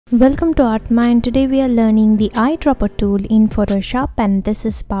Welcome to ArtMind. Today we are learning the Eyedropper tool in Photoshop, and this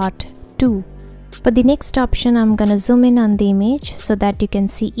is part 2. For the next option, I'm gonna zoom in on the image so that you can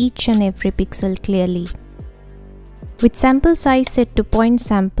see each and every pixel clearly. With sample size set to point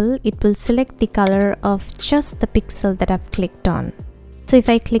sample, it will select the color of just the pixel that I've clicked on. So if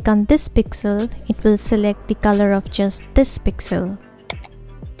I click on this pixel, it will select the color of just this pixel.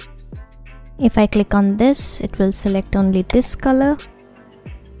 If I click on this, it will select only this color,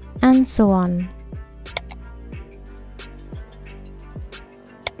 and so on.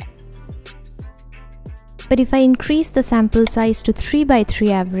 But if I increase the sample size to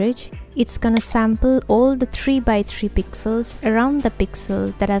 3:3 average, it's gonna sample all the 3:3 pixels around the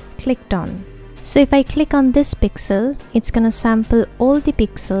pixel that I've clicked on. So if I click on this pixel, it's gonna sample all the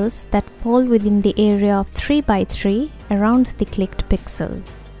pixels that fall within the area of 3:3 around the clicked pixel.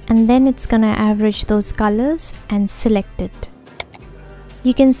 And then it's gonna average those colors and select it.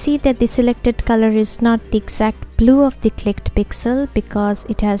 You can see that the selected color is not the exact blue of the clicked pixel because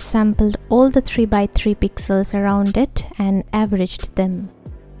it has sampled all the 3:3 pixels around it and averaged them.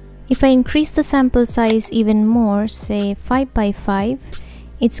 If I increase the sample size even more, say 5:5,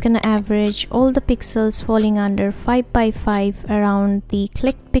 it's gonna average all the pixels falling under 5:5 around the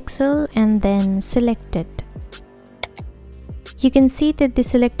clicked pixel and then select it. You can see that the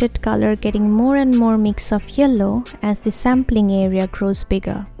selected color getting more and more mix of yellow as the sampling area grows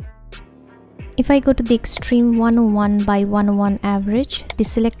bigger. If I go to the extreme 101/101 average, the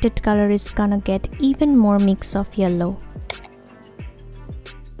selected color is gonna get even more mix of yellow.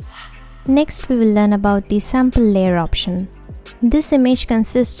 Next, we will learn about the sample layer option. This image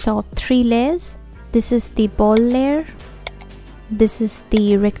consists of 3 layers. This is the ball layer, this is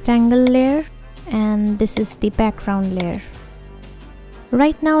the rectangle layer, and this is the background layer.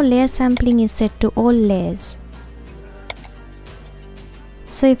 Right now, layer sampling is set to all layers.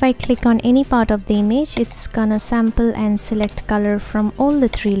 So if I click on any part of the image, it's gonna sample and select color from all the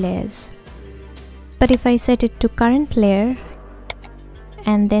 3 layers. But if I set it to current layer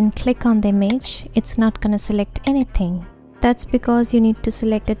and then click on the image, it's not gonna select anything. That's because you need to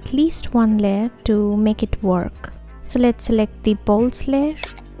select at least one layer to make it work. So let's select the balls layer.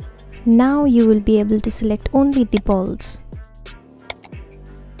 Now you will be able to select only the balls.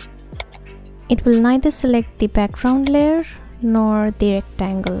 It will neither select the background layer nor the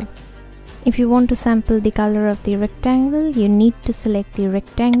rectangle. If you want to sample the color of the rectangle, you need to select the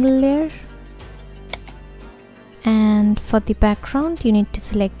rectangle layer. And for the background, you need to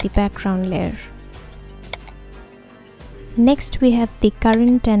select the background layer. Next, we have the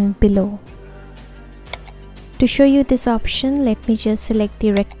current and below. To show you this option, let me just select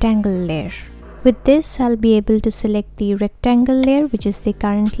the rectangle layer. With this, I'll be able to select the rectangle layer, which is the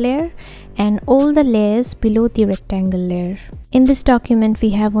current layer, and all the layers below the rectangle layer. In this document, we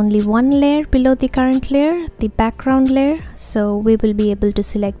have only one layer below the current layer, the background layer, so we will be able to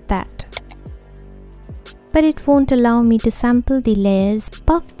select that. But it won't allow me to sample the layers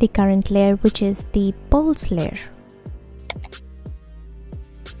above the current layer, which is the balls layer.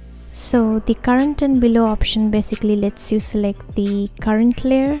 So the current and below option basically lets you select the current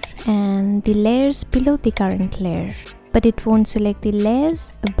layer and the layers below the current layer, but it won't select the layers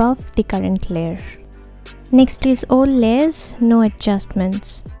above the current layer. Next is all layers, no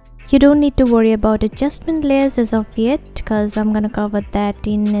adjustments. You don't need to worry about adjustment layers as of yet because I'm gonna cover that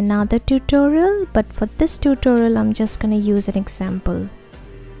in another tutorial, but for this tutorial I'm just gonna use an example.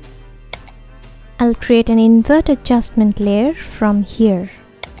 I'll create an invert adjustment layer from here.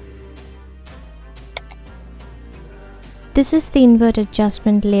 This is the invert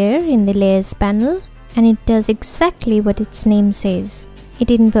adjustment layer in the layers panel, and it does exactly what its name says.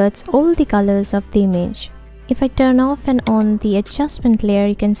 It inverts all the colors of the image. If I turn off and on the adjustment layer,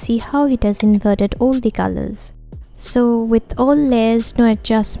 you can see how it has inverted all the colors. So with all layers, no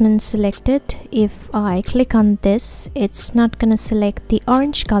adjustments selected, if I click on this, it's not gonna select the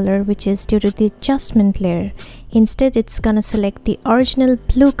orange color, which is due to the adjustment layer. Instead, it's gonna select the original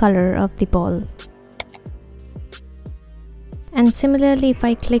blue color of the ball. And similarly, if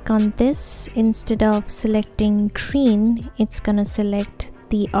I click on this, instead of selecting green, it's gonna select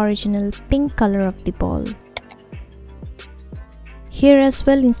the original pink color of the ball. Here as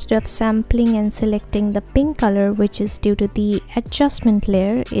well, instead of sampling and selecting the pink color, which is due to the adjustment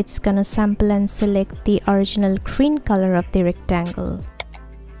layer, it's gonna sample and select the original green color of the rectangle.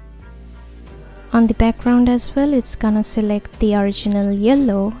 On the background as well, it's gonna select the original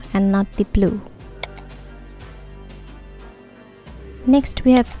yellow and not the blue. Next,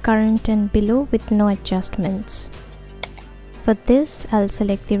 we have current and below with no adjustments. For this, I'll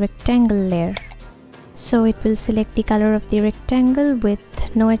select the rectangle layer. So it will select the color of the rectangle with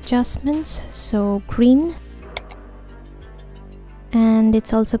no adjustments, so green. And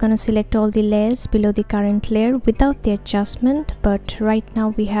it's also gonna select all the layers below the current layer without the adjustment, but right now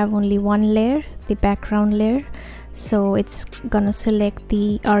we have only one layer, the background layer, so it's gonna select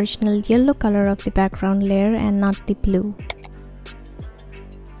the original yellow color of the background layer and not the blue.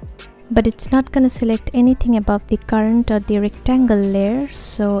 But it's not gonna select anything above the current or the rectangle layer,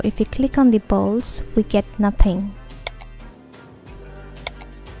 so if we click on the balls, we get nothing.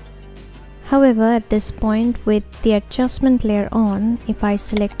 However, at this point, with the adjustment layer on, if I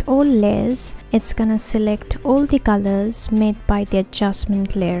select all layers, it's gonna select all the colors made by the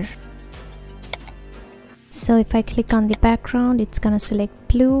adjustment layer. So if I click on the background, it's gonna select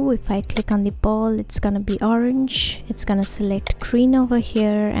blue. If I click on the ball, it's gonna be orange. It's gonna select green over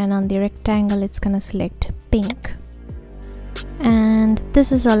here, and on the rectangle, it's gonna select pink. And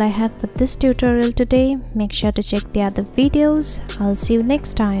this is all I have for this tutorial today. Make sure to check the other videos. I'll see you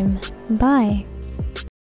next time. Bye.